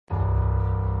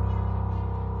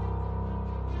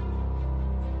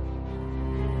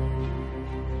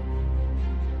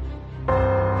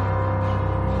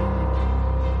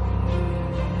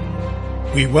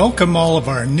We welcome all of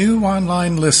our new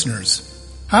online listeners.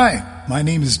 Hi, my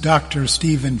name is Dr.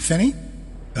 Stephen Finney,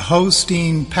 the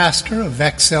hosting pastor of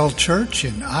Excel Church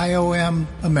in IOM,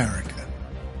 America.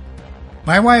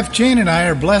 My wife Jane and I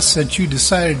are blessed that you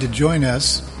decided to join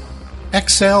us.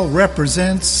 Excel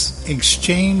represents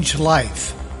Exchange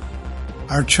Life.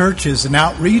 Our church is an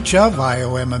outreach of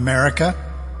IOM America.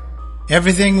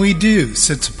 Everything we do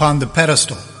sits upon the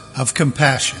pedestal of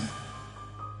compassion.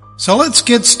 So let's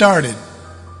get started.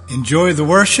 Enjoy the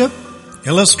worship,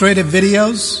 illustrative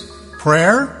videos,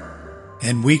 prayer,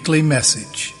 and weekly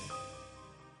message.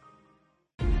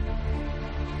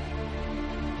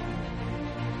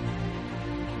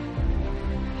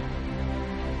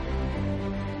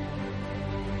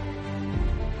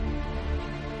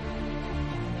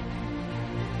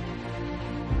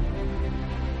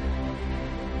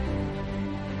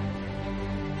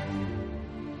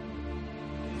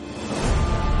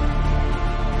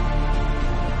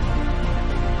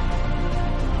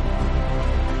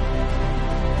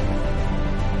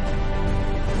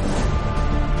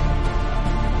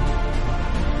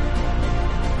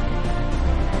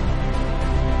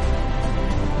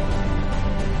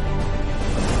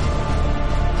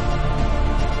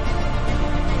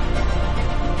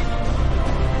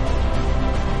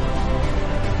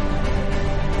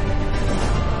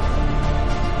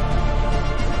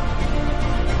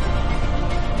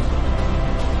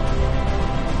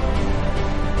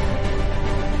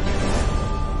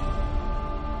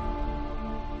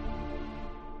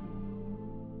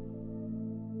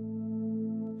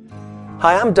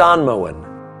 Hi, I'm Don Moen.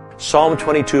 Psalm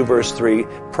 22 verse 3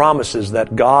 promises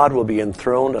that God will be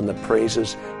enthroned on the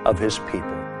praises of His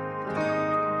people.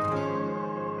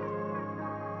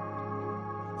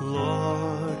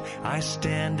 Lord, I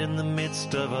stand in the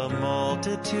midst of a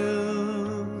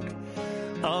multitude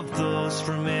of those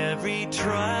from every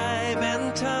tribe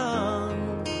and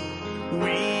tongue.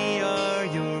 We are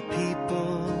your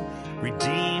people,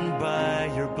 redeemed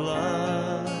by your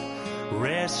blood,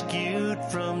 rescued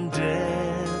from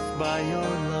death by your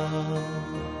love.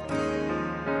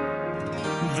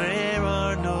 There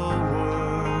are no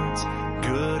words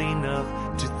good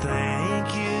enough to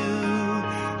thank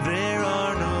you. There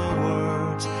are no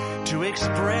words to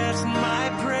express my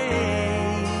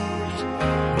praise,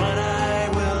 but I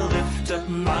will lift up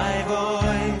my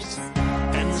voice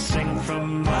and sing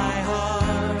from my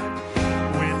heart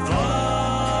with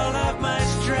all of my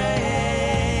strength.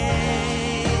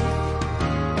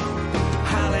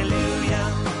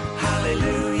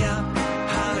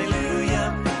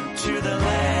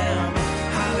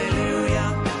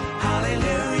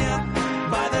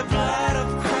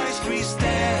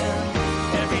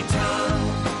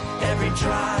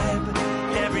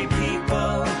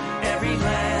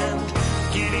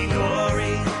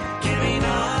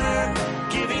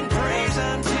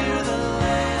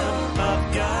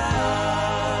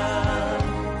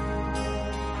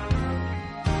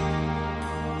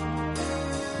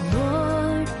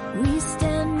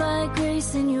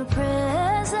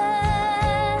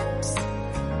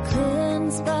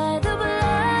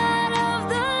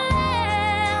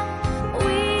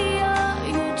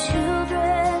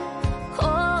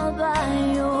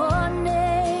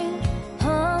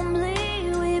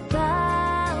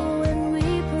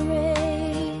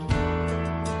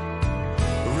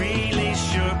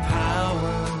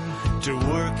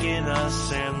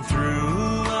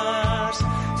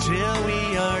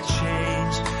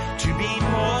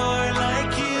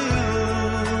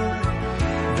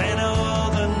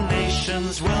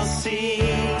 Will see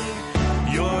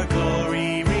your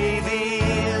glory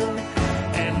revealed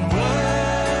and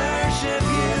worship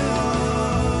you.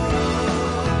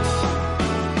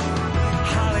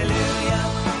 Hallelujah,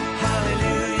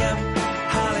 hallelujah,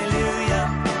 hallelujah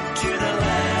to the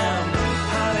Lamb.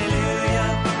 Hallelujah,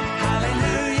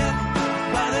 hallelujah,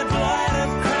 by the blood of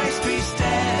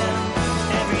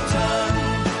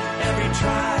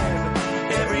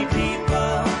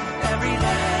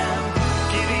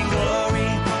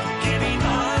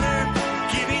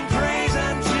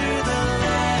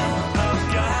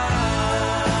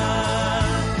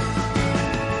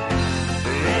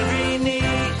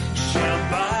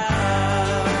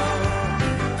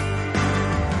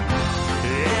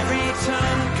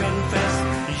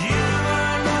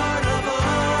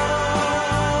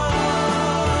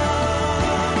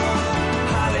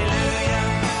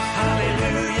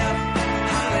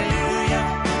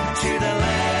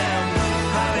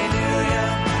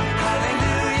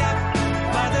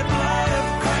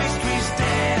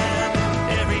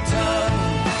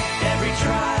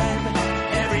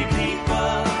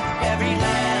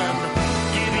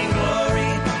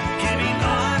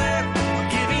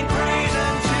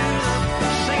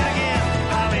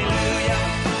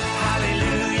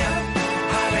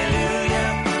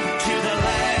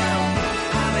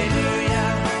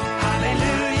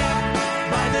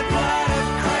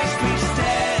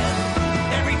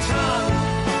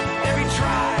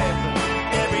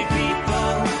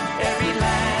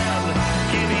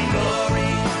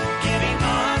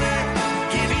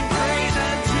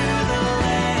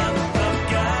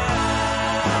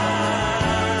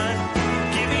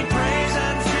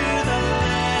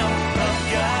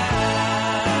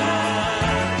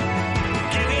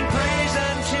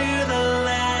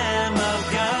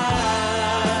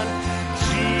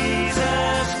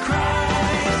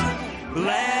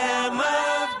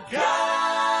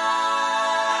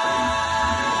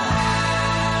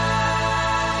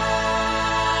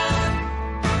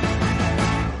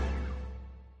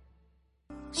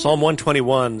Psalm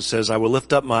 121 says, I will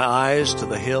lift up my eyes to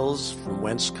the hills, from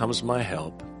whence comes my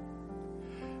help.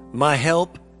 My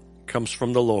help comes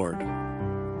from the Lord,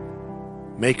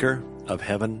 maker of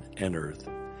heaven and earth.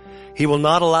 He will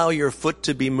not allow your foot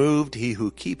to be moved. He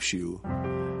who keeps you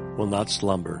will not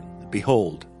slumber.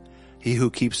 Behold, he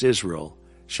who keeps Israel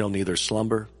shall neither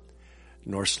slumber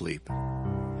nor sleep.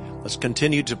 Let's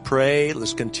continue to pray.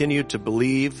 Let's continue to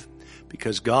believe,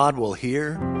 because God will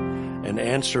hear and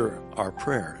answer our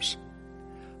prayers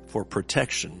for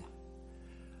protection,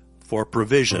 for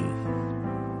provision,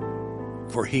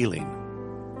 for healing.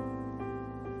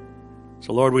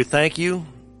 So Lord, we thank you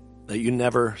that you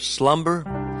never slumber,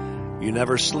 you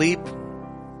never sleep.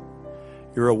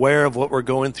 You're aware of what we're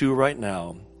going through right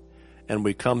now, and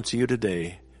we come to you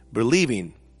today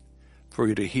believing for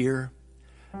you to hear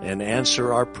and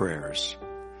answer our prayers.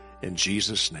 In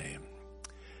Jesus' name,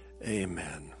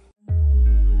 amen.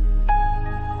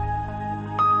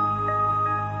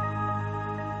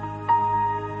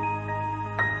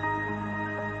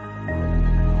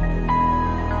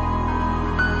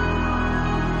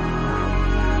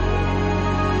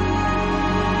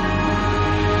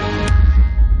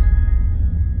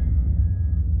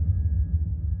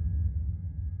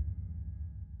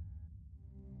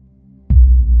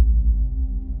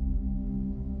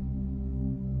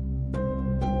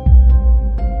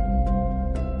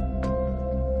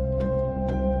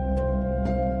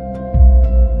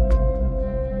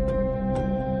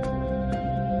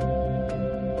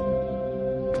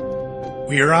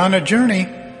 We are on a journey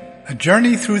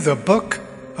through the book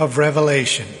of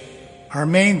Revelation. Our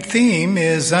main theme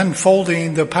is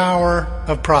unfolding the power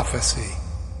of prophecy.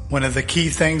 One of the key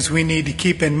things we need to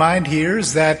keep in mind here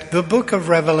is that the book of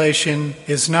Revelation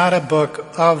is not a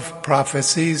book of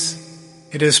prophecies.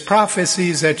 It is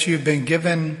prophecies that you've been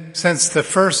given since the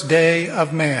first day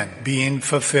of man being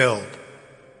fulfilled.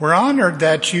 We're honored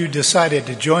that you decided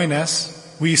to join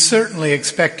us. We certainly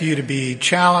expect you to be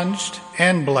challenged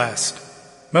and blessed.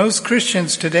 Most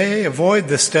Christians today avoid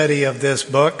the study of this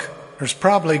book. There's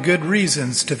probably good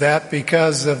reasons to that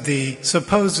because of the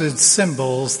supposed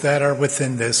symbols that are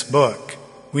within this book.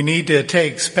 We need to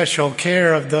take special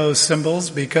care of those symbols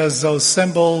because those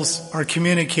symbols are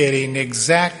communicating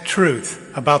exact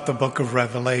truth about the book of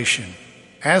Revelation.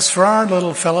 As for our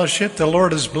little fellowship, the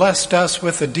Lord has blessed us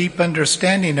with a deep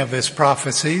understanding of His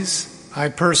prophecies. I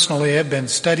personally have been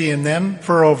studying them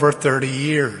for over 30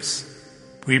 years.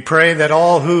 We pray that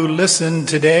all who listen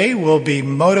today will be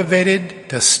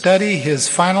motivated to study His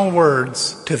final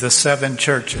words to the 7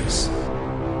 churches.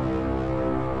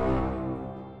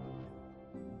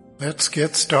 Let's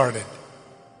get started.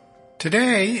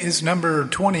 Today is number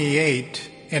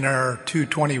 28 in our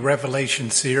 220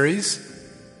 Revelation series.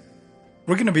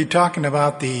 We're going to be talking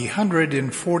about the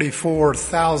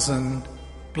 144,000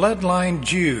 bloodline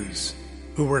Jews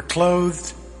who were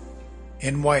clothed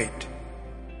in white.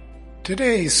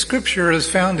 Today's scripture is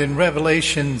found in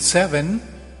Revelation 7,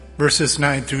 verses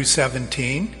 9 through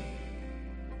 17.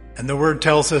 And the word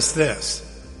tells us this.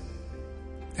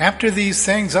 After these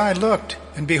things I looked,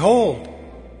 and behold,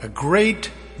 a great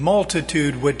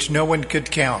multitude which no one could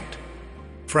count,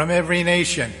 from every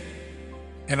nation,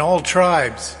 and all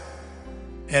tribes,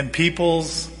 and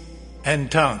peoples,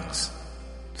 and tongues,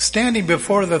 standing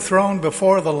before the throne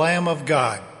before the Lamb of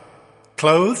God,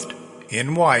 clothed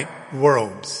in white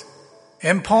robes.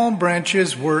 And palm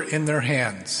branches were in their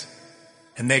hands.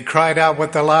 And they cried out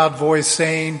with a loud voice,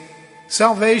 saying,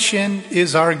 Salvation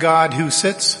is our God who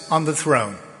sits on the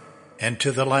throne, and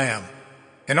to the Lamb.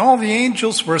 And all the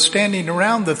angels were standing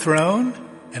around the throne,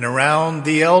 and around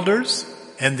the elders,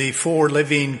 and the 4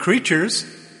 living creatures.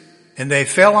 And they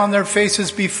fell on their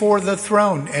faces before the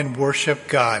throne, and worshiped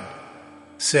God,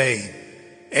 saying,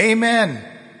 Amen.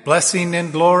 Blessing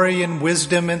and glory and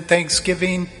wisdom and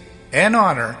thanksgiving and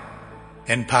honor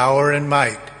and power and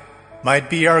might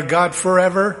be our God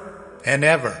forever and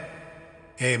ever.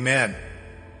 Amen.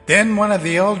 Then one of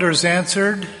the elders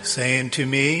answered, saying to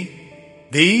me,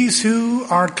 These who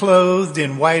are clothed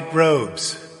in white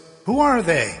robes, who are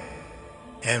they?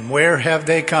 And where have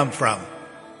they come from?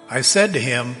 I said to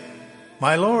him,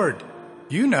 My Lord,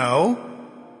 you know.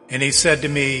 And he said to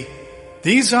me,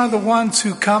 These are the ones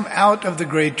who come out of the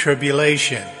great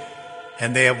tribulation,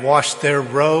 and they have washed their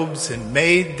robes and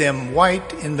made them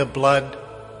white in the blood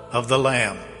of the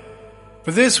Lamb.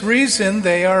 For this reason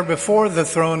they are before the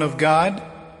throne of God,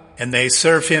 and they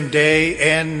serve Him day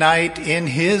and night in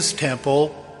His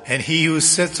temple, and He who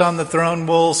sits on the throne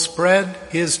will spread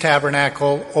His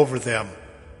tabernacle over them.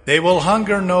 They will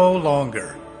hunger no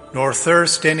longer, nor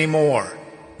thirst any more,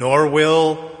 nor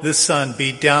will the sun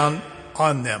beat down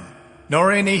on them,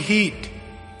 nor any heat.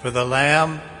 For the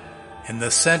Lamb in the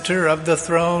center of the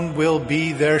throne will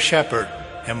be their shepherd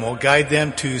and will guide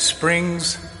them to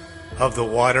springs of the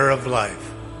water of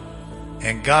life.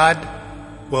 And God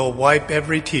will wipe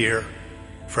every tear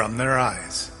from their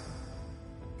eyes.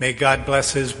 May God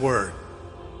bless His word.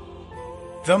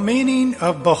 The meaning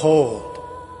of behold.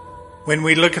 When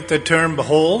we look at the term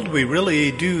behold, we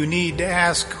really do need to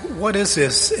ask, what is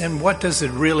this and what does it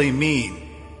really mean?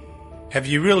 Have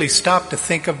you really stopped to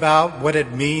think about what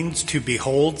it means to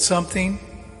behold something?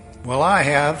 Well, I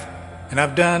have, and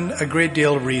I've done a great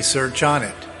deal of research on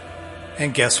it.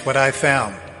 And guess what I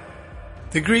found?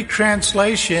 The Greek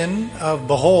translation of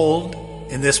behold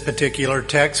in this particular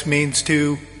text means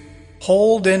to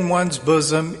hold in one's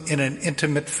bosom in an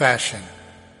intimate fashion.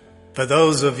 For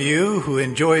those of you who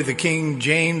enjoy the King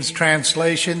James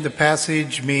translation, the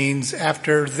passage means,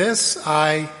 after this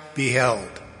I beheld.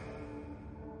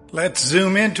 Let's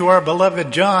zoom into our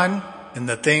beloved John and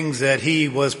the things that he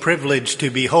was privileged to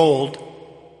behold.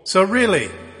 So really,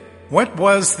 what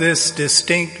was this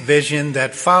distinct vision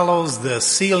that follows the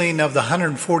sealing of the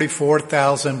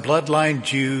 144,000 bloodline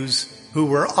Jews who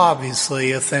were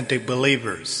obviously authentic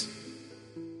believers?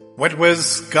 What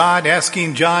was God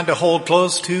asking John to hold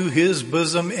close to his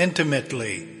bosom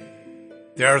intimately?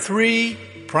 There are three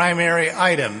primary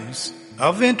items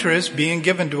of interest being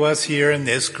given to us here in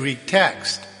this Greek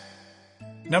text.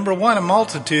 Number one, a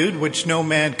multitude which no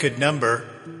man could number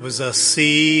was a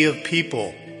sea of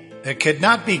people that could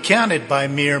not be counted by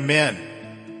mere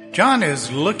men. John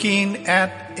is looking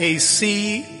at a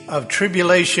sea of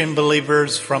tribulation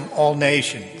believers from all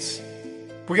nations.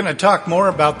 We're going to talk more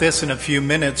about this in a few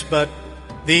minutes, but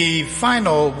the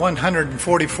final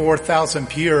 144,000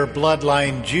 pure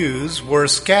bloodline Jews were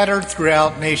scattered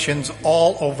throughout nations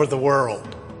all over the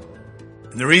world.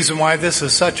 And the reason why this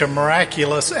is such a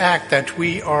miraculous act that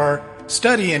we are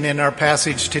studying in our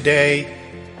passage today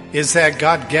is that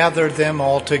God gathered them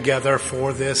all together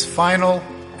for this final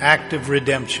act of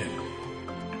redemption.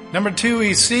 Number two,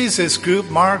 he sees this group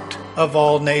marked of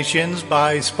all nations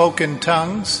by spoken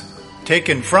tongues,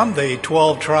 taken from the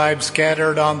 12 tribes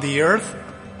scattered on the earth,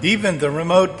 even the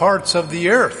remote parts of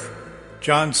the earth.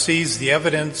 John sees the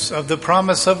evidence of the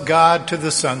promise of God to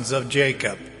the sons of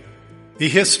Jacob. The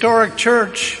historic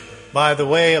church, by the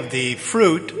way of the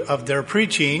fruit of their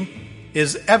preaching,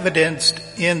 is evidenced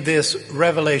in this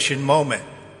revelation moment.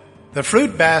 The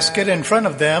fruit basket in front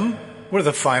of them were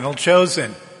the final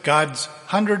chosen, God's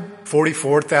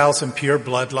 144,000 pure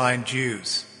bloodline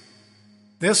Jews.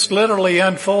 This literally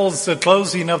unfolds the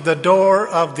closing of the door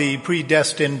of the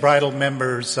predestined bridal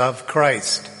members of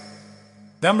Christ.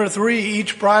 Number three,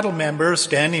 each bridal member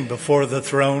standing before the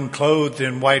throne clothed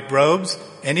in white robes,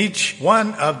 and each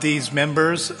one of these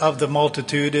members of the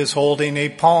multitude is holding a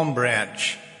palm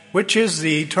branch, which is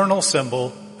the eternal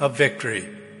symbol of victory.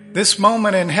 This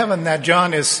moment in heaven that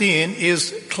John is seeing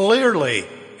is clearly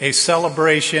a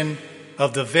celebration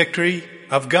of the victory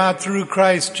of God through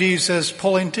Christ Jesus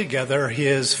pulling together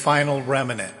his final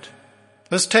remnant.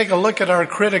 Let's take a look at our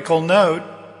critical note.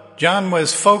 John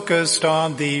was focused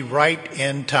on the right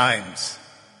end times.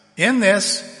 In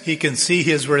this, he can see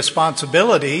his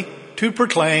responsibility to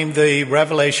proclaim the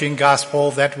revelation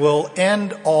gospel that will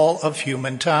end all of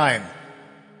human time.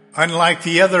 Unlike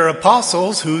the other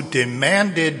apostles who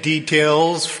demanded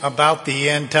details about the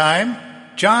end time,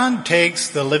 John takes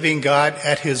the living God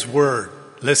at his word,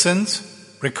 listens,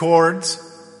 records,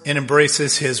 and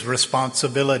embraces his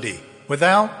responsibility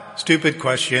without stupid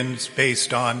questions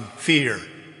based on fear.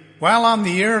 While on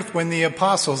the earth, when the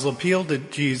apostles appealed to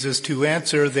Jesus to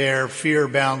answer their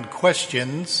fear-bound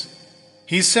questions,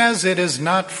 he says it is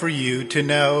not for you to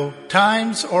know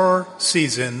times or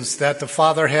seasons that the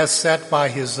Father has set by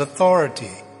his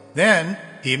authority. Then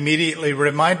he immediately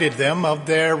reminded them of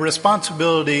their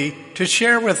responsibility to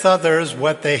share with others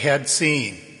what they had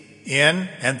seen in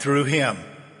and through him.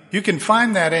 You can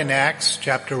find that in Acts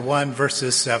chapter 1,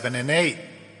 verses 7 and 8.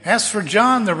 As for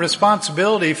John, the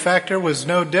responsibility factor was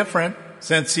no different.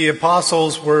 Since the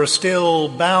apostles were still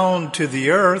bound to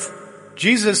the earth,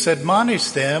 Jesus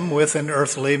admonished them with an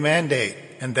earthly mandate.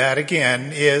 And that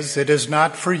again is, it is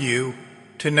not for you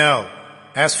to know.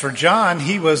 As for John,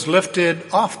 he was lifted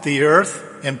off the earth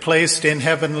and placed in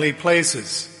heavenly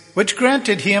places, which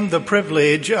granted him the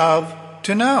privilege of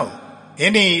to know.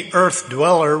 Any earth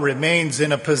dweller remains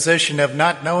in a position of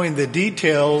not knowing the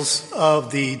details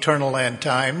of the eternal end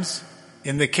times.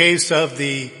 In the case of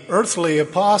the earthly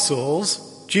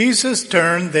apostles, Jesus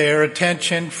turned their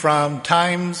attention from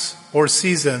times or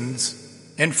seasons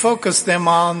and focused them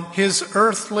on his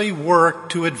earthly work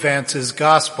to advance his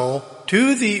gospel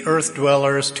to the earth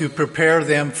dwellers to prepare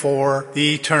them for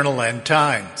the eternal end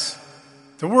times.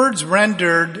 The words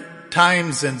rendered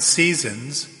times and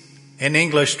seasons in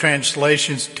English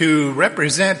translations to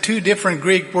represent two different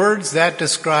Greek words that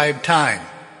describe time.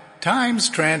 Times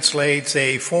translates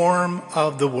a form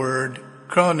of the word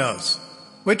chronos,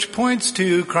 which points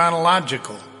to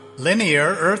chronological,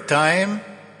 linear earth time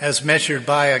as measured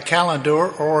by a calendar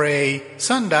or a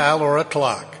sundial or a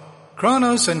clock.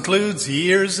 Chronos includes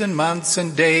years and months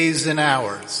and days and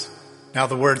hours. Now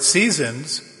the word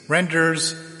seasons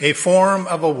renders a form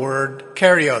of a word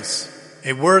kairios,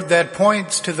 a word that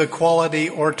points to the quality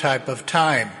or type of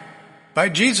time. By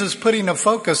Jesus putting a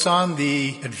focus on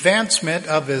the advancement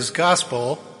of his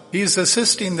gospel, he is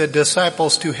assisting the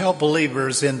disciples to help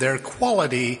believers in their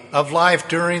quality of life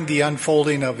during the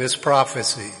unfolding of his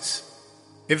prophecies.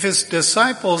 If his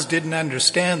disciples didn't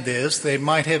understand this, they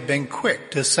might have been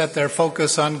quick to set their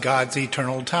focus on God's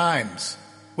eternal times,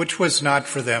 which was not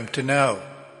for them to know.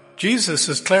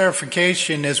 Jesus'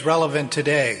 clarification is relevant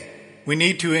today. We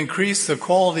need to increase the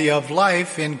quality of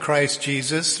life in Christ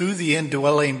Jesus through the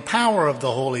indwelling power of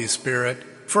the Holy Spirit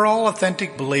for all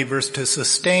authentic believers to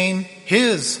sustain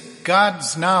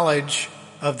God's knowledge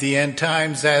of the end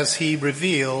times as he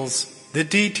reveals the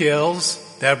details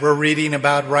that we're reading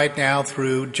about right now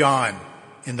through John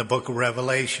in the book of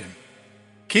Revelation.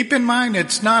 Keep in mind,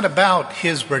 it's not about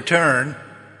his return,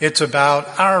 it's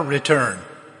about our return,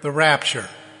 the rapture.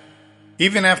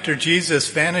 Even after Jesus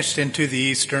vanished into the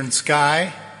eastern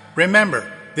sky,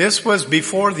 remember, this was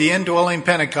before the indwelling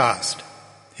Pentecost.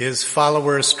 His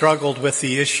followers struggled with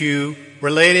the issue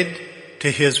related to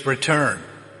his return.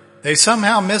 They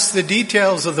somehow missed the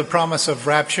details of the promise of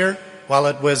rapture. While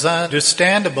it was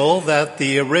understandable that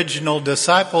the original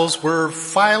disciples were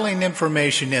filing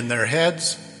information in their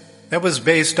heads that was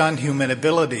based on human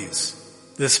abilities,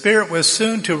 the Spirit was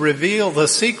soon to reveal the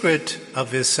secret of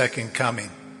his second coming.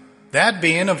 That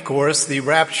being, of course, the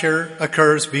rapture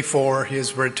occurs before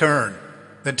his return.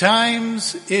 The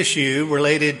times issue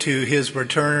related to his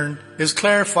return is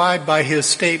clarified by his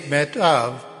statement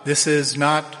of, "This is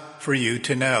not for you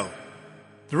to know."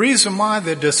 The reason why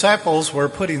the disciples were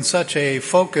putting such a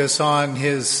focus on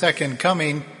his second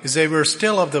coming is they were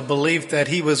still of the belief that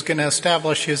he was going to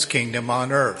establish his kingdom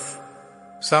on earth.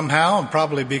 Somehow, and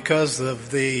probably because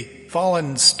of the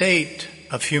fallen state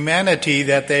of humanity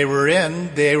that they were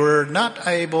in, they were not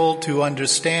able to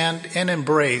understand and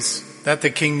embrace that the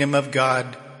kingdom of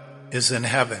God is in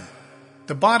heaven.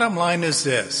 The bottom line is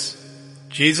this: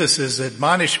 Jesus'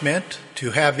 admonishment to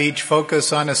have each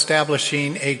focus on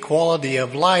establishing a quality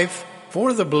of life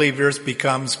for the believers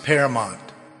becomes paramount.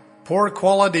 Poor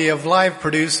quality of life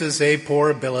produces a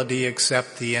poor ability to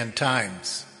accept the end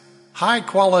times. High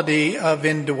quality of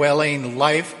indwelling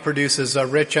life produces a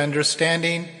rich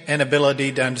understanding and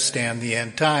ability to understand the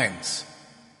end times.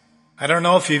 I don't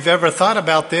know if you've ever thought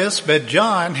about this, but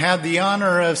John had the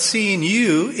honor of seeing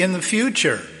you in the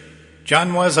future.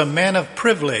 John was a man of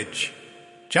privilege.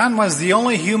 John was the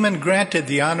only human granted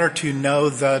the honor to know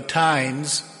the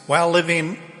times while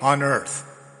living on earth.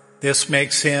 This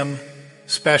makes him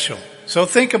special. So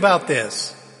think about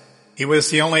this. He was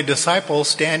the only disciple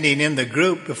standing in the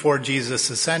group before Jesus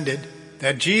ascended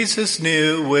that Jesus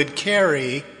knew would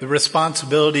carry the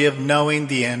responsibility of knowing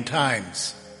the end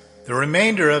times. The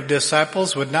remainder of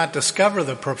disciples would not discover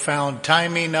the profound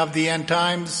timing of the end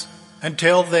times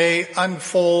until they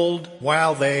unfold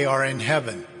while they are in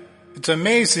heaven. It's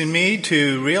amazing me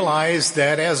to realize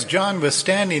that as John was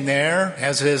standing there,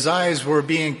 as his eyes were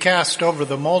being cast over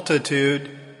the multitude,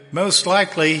 most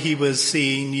likely he was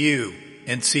seeing you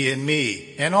and seeing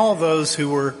me and all those who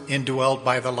were indwelt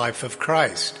by the life of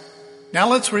Christ. Now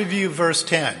let's review verse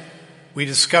 10. We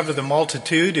discover the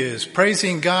multitude is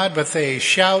praising God with a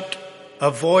shout,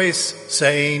 a voice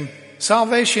saying,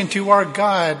 "Salvation to our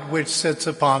God which sits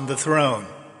upon the throne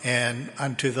and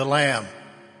unto the Lamb."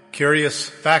 Curious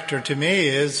factor to me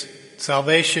is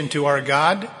salvation to our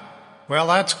God. Well,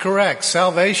 that's correct.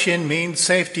 Salvation means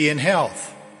safety and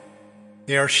health.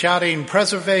 They are shouting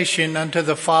preservation unto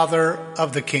the Father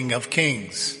of the King of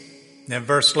Kings. In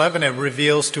verse 11, it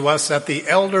reveals to us that the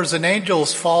elders and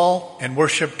angels fall and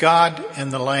worship God and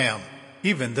the Lamb,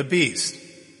 even the beast.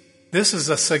 This is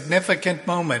a significant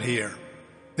moment here.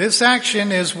 This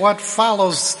action is what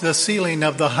follows the sealing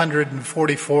of the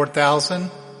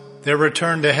 144,000, their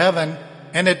return to heaven,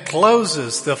 and it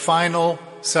closes the final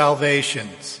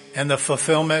salvations and the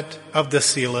fulfillment of the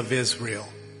seal of Israel.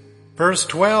 Verse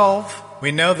 12,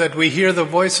 we know that we hear the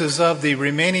voices of the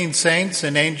remaining saints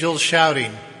and angels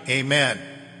shouting, Amen.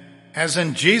 As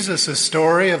in Jesus'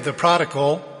 story of the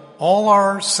prodigal, all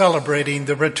are celebrating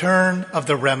the return of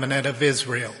the remnant of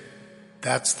Israel.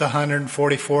 That's the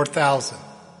 144,000.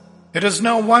 It is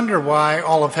no wonder why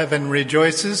all of heaven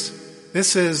rejoices.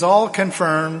 This is all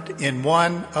confirmed in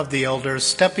one of the elders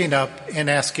stepping up and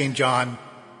asking John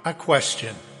a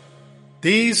question.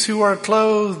 These who are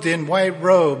clothed in white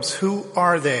robes, who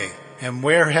are they, and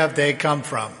where have they come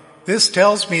from? This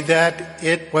tells me that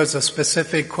it was a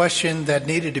specific question that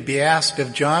needed to be asked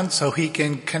of John so he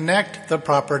can connect the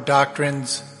proper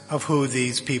doctrines of who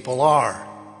these people are.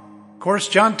 Of course,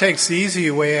 John takes the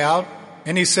easy way out,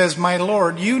 and he says, "My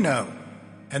Lord, you know."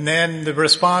 And then the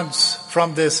response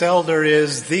from this elder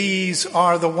is, "These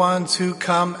are the ones who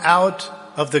come out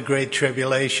of the Great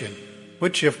Tribulation,"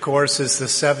 which of course is the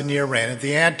 7-year reign of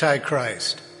the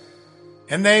Antichrist.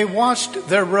 "And they washed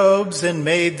their robes and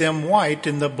made them white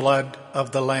in the blood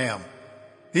of the Lamb."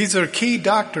 These are key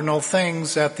doctrinal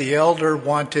things that the elder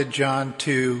wanted John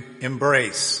to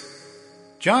embrace.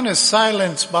 John is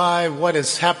silenced by what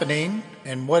is happening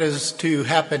and what is to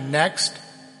happen next.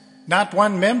 Not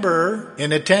one member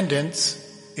in attendance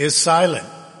is silent.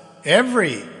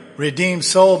 Every redeemed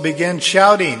soul begins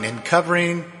shouting and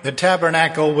covering the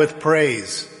tabernacle with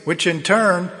praise, which in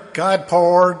turn God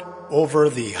poured over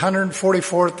the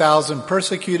 144,000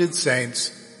 persecuted saints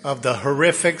of the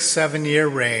horrific 7-year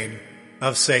reign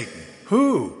of Satan,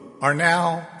 who are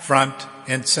now front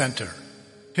and center.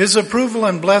 His approval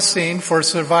and blessing for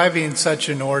surviving such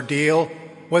an ordeal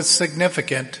was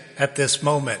significant at this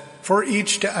moment for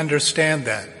each to understand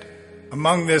that.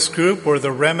 Among this group were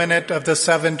the remnant of the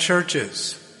 7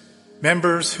 churches,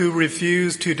 members who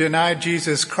refused to deny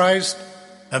Jesus Christ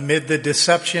amid the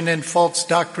deception and false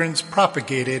doctrines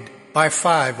propagated by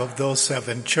 5 of those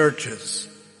 7 churches.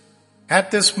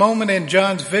 At this moment in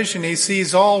John's vision, he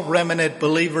sees all remnant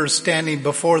believers standing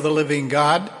before the living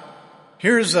God.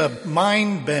 Here's a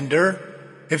mind bender.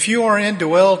 If you are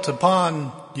indwelt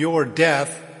upon your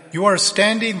death, you are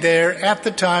standing there at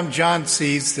the time John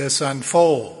sees this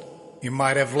unfold. You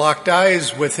might have locked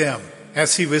eyes with him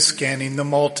as he was scanning the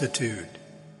multitude.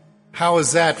 How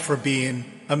is that for being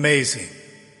amazing?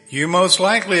 You most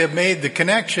likely have made the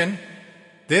connection.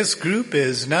 This group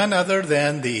is none other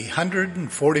than the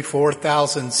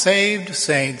 144,000 saved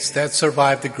saints that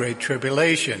survived the Great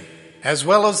Tribulation, as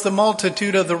well as the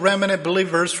multitude of the remnant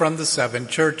believers from the 7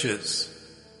 churches.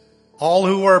 All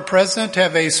who are present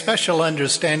have a special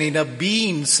understanding of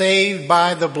being saved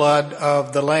by the blood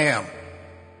of the Lamb.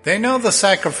 They know the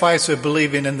sacrifice of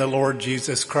believing in the Lord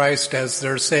Jesus Christ as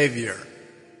their Savior.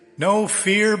 No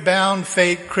fear-bound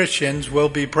fake Christians will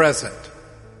be present.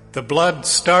 The blood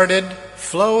started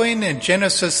flowing in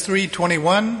Genesis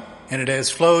 3:21, and it has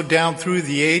flowed down through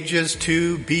the ages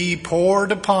to be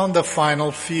poured upon the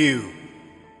final few.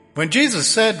 When Jesus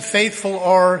said, "Faithful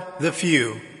are the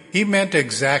few," he meant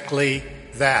exactly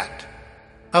that,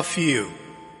 a few.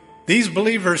 These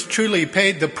believers truly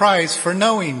paid the price for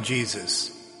knowing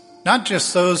Jesus. Not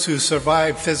just those who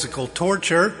survived physical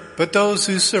torture, but those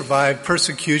who survived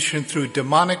persecution through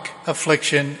demonic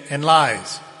affliction and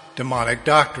lies, demonic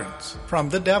doctrines from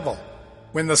the devil.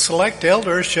 When the select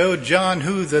elder showed John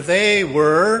who the they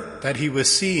were that he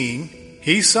was seeing,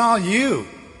 he saw you,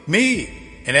 me,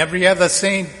 and every other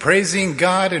saint praising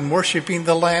God and worshiping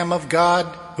the Lamb of God,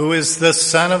 who is the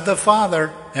Son of the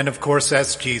Father, and of course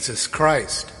that's Jesus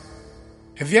Christ.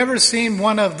 Have you ever seen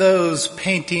one of those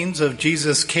paintings of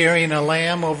Jesus carrying a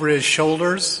lamb over his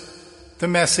shoulders? The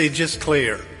message is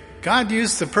clear. God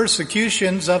used the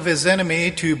persecutions of his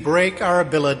enemy to break our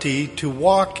ability to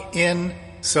walk in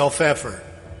self-effort.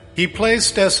 He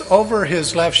placed us over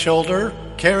his left shoulder,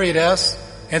 carried us,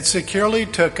 and securely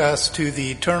took us to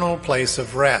the eternal place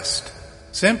of rest,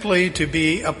 simply to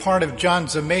be a part of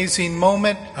John's amazing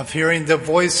moment of hearing the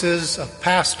voices of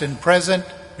past and present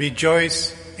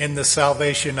rejoice in the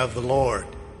salvation of the Lord.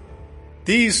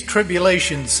 These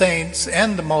tribulation saints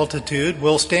and the multitude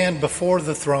will stand before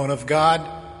the throne of God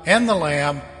and the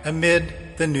Lamb amid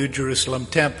the New Jerusalem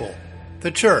temple, the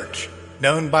church,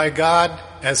 known by God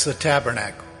as the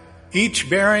tabernacle, each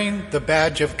bearing the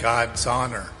badge of God's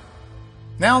honor.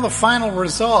 Now the final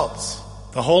results.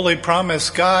 The holy promise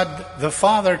God the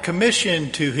Father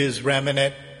commissioned to his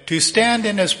remnant to stand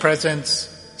in his presence,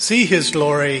 see his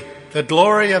glory, the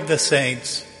glory of the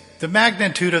saints, the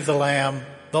magnitude of the Lamb,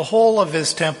 the whole of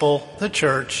his temple, the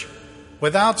church,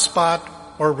 without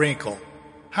spot or wrinkle.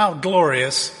 How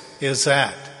glorious is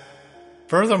that?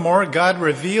 Furthermore, God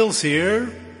reveals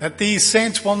here that these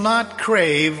saints will not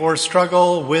crave or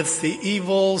struggle with the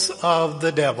evils of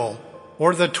the devil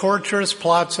or the torturous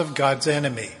plots of God's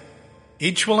enemy.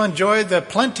 Each will enjoy the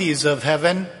plenties of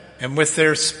heaven and with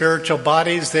their spiritual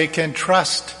bodies they can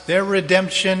trust their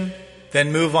redemption,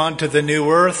 then move on to the new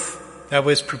earth that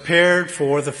was prepared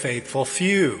for the faithful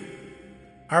few.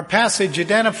 Our passage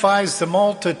identifies the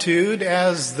multitude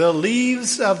as the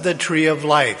leaves of the tree of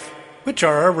life, which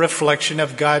are a reflection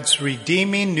of God's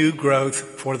redeeming new growth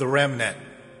for the remnant.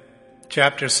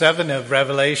 Chapter 7 of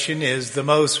Revelation is the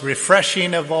most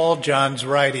refreshing of all John's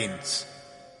writings.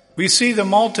 We see the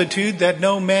multitude that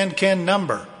no man can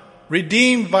number,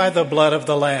 redeemed by the blood of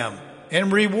the Lamb,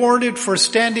 and rewarded for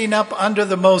standing up under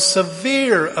the most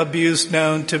severe abuse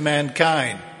known to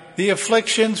mankind, the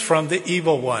afflictions from the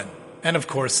evil one, and of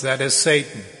course that is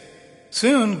Satan.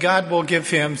 Soon God will give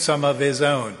him some of his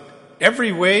own.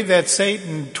 Every way that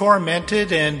Satan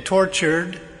tormented and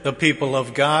tortured the people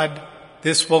of God,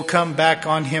 this will come back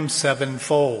on him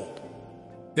sevenfold.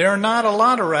 There are not a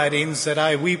lot of writings that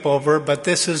I weep over, but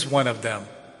this is one of them.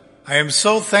 I am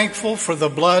so thankful for the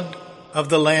blood of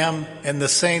the Lamb and the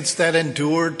saints that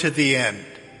endured to the end.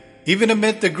 Even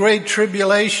amid the great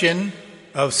tribulation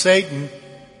of Satan,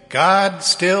 God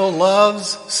still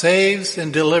loves, saves,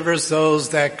 and delivers those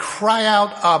that cry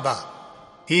out, Abba.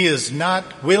 He is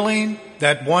not willing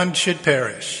that one should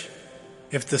perish.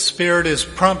 If the Spirit is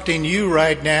prompting you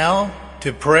right now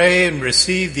to pray and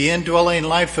receive the indwelling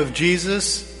life of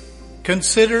Jesus,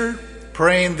 consider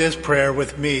praying this prayer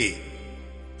with me.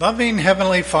 Loving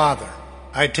Heavenly Father,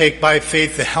 I take by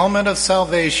faith the helmet of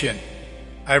salvation.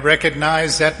 I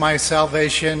recognize that my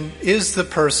salvation is the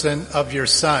person of your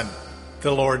Son,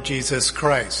 the Lord Jesus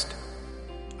Christ.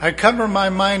 I cover my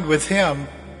mind with Him.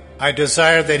 I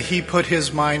desire that He put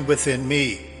His mind within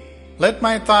me. Let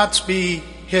my thoughts be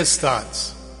His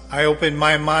thoughts. I open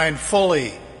my mind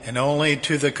fully and only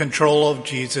to the control of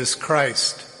Jesus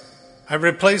Christ. I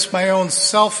replace my own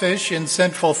selfish and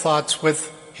sinful thoughts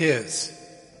with His.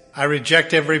 I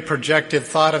reject every projected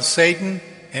thought of Satan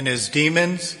and his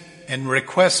demons and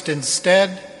request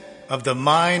instead of the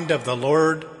mind of the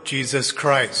Lord Jesus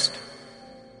Christ.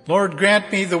 Lord, grant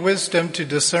me the wisdom to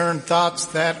discern thoughts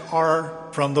that are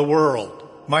from the world,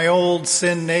 my old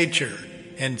sin nature,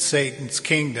 and Satan's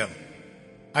kingdom.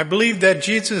 I believe that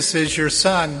Jesus is your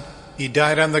Son. He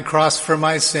died on the cross for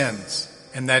my sins,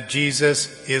 and that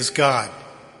Jesus is God.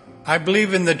 I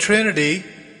believe in the Trinity,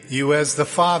 you as the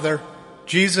Father,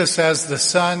 Jesus as the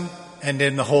Son, and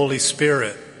in the Holy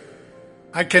Spirit.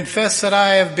 I confess that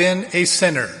I have been a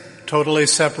sinner, totally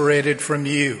separated from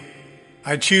you.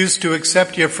 I choose to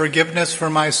accept your forgiveness for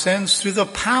my sins through the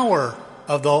power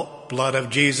of the blood of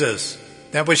Jesus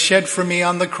that was shed for me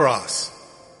on the cross.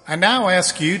 I now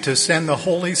ask you to send the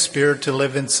Holy Spirit to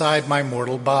live inside my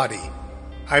mortal body.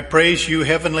 I praise you,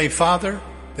 Heavenly Father,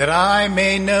 that I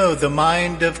may know the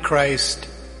mind of Christ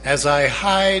as I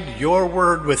hide your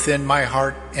word within my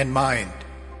heart and mind.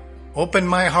 Open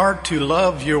my heart to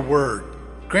love your word.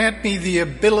 Grant me the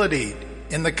ability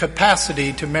and the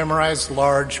capacity to memorize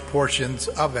large portions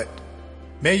of it.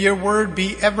 May your word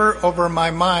be ever over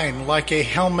my mind like a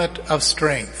helmet of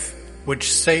strength,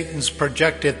 which Satan's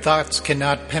projected thoughts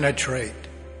cannot penetrate.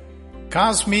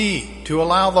 Cause me to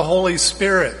allow the Holy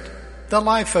Spirit, the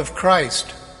life of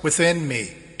Christ within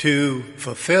me, to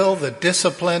fulfill the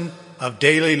discipline of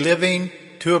daily living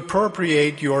to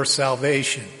appropriate your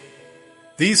salvation.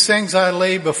 These things I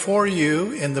lay before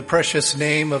you in the precious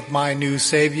name of my new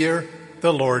Savior,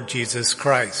 the Lord Jesus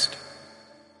Christ.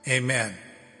 Amen.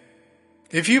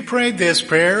 If you prayed this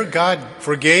prayer, God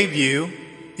forgave you,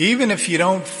 even if you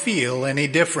don't feel any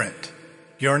different.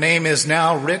 Your name is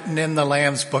now written in the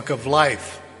Lamb's Book of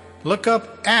Life. Look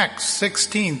up Acts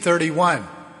 16:31.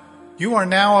 You are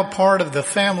now a part of the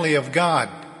family of God.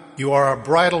 You are a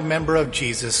bridal member of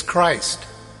Jesus Christ.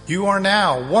 You are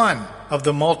now one of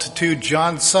the multitude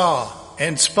John saw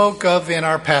and spoke of in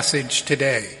our passage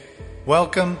today.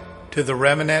 Welcome to the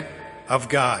remnant of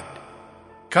God.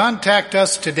 Contact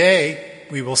us today.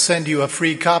 We will send you a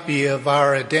free copy of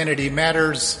our Identity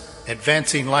Matters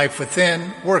Advancing Life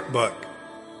Within workbook.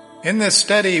 In this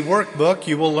study workbook,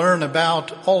 you will learn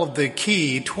about all of the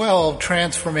key 12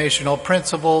 transformational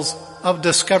principles of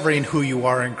discovering who you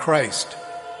are in Christ.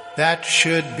 That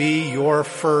should be your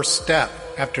first step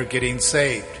after getting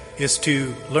saved, is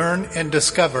to learn and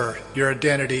discover your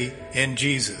identity in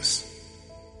Jesus.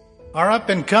 Our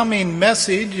up-and-coming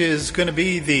message is going to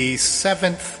be the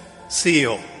seventh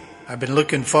seal. I've been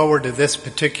looking forward to this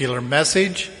particular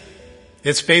message.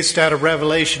 It's based out of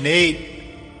Revelation 8.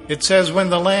 It says, when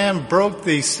the Lamb broke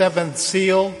the seventh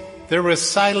seal, there was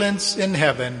silence in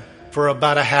heaven for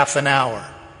about a half an hour.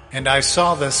 And I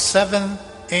saw the 7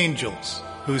 angels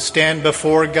who stand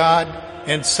before God,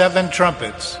 and 7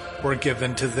 trumpets were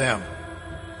given to them.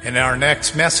 In our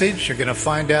next message, you're going to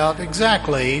find out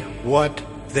exactly what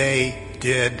they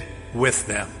did with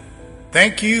them.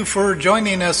 Thank you for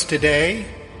joining us today.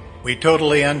 We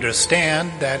totally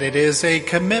understand that it is a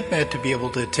commitment to be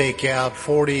able to take out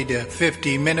 40 to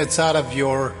 50 minutes out of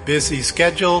your busy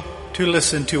schedule to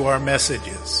listen to our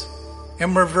messages.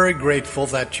 And we're very grateful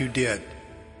that you did.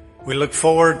 We look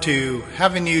forward to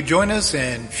having you join us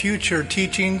in future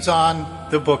teachings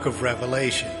on the book of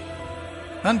Revelation.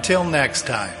 Until next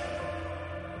time.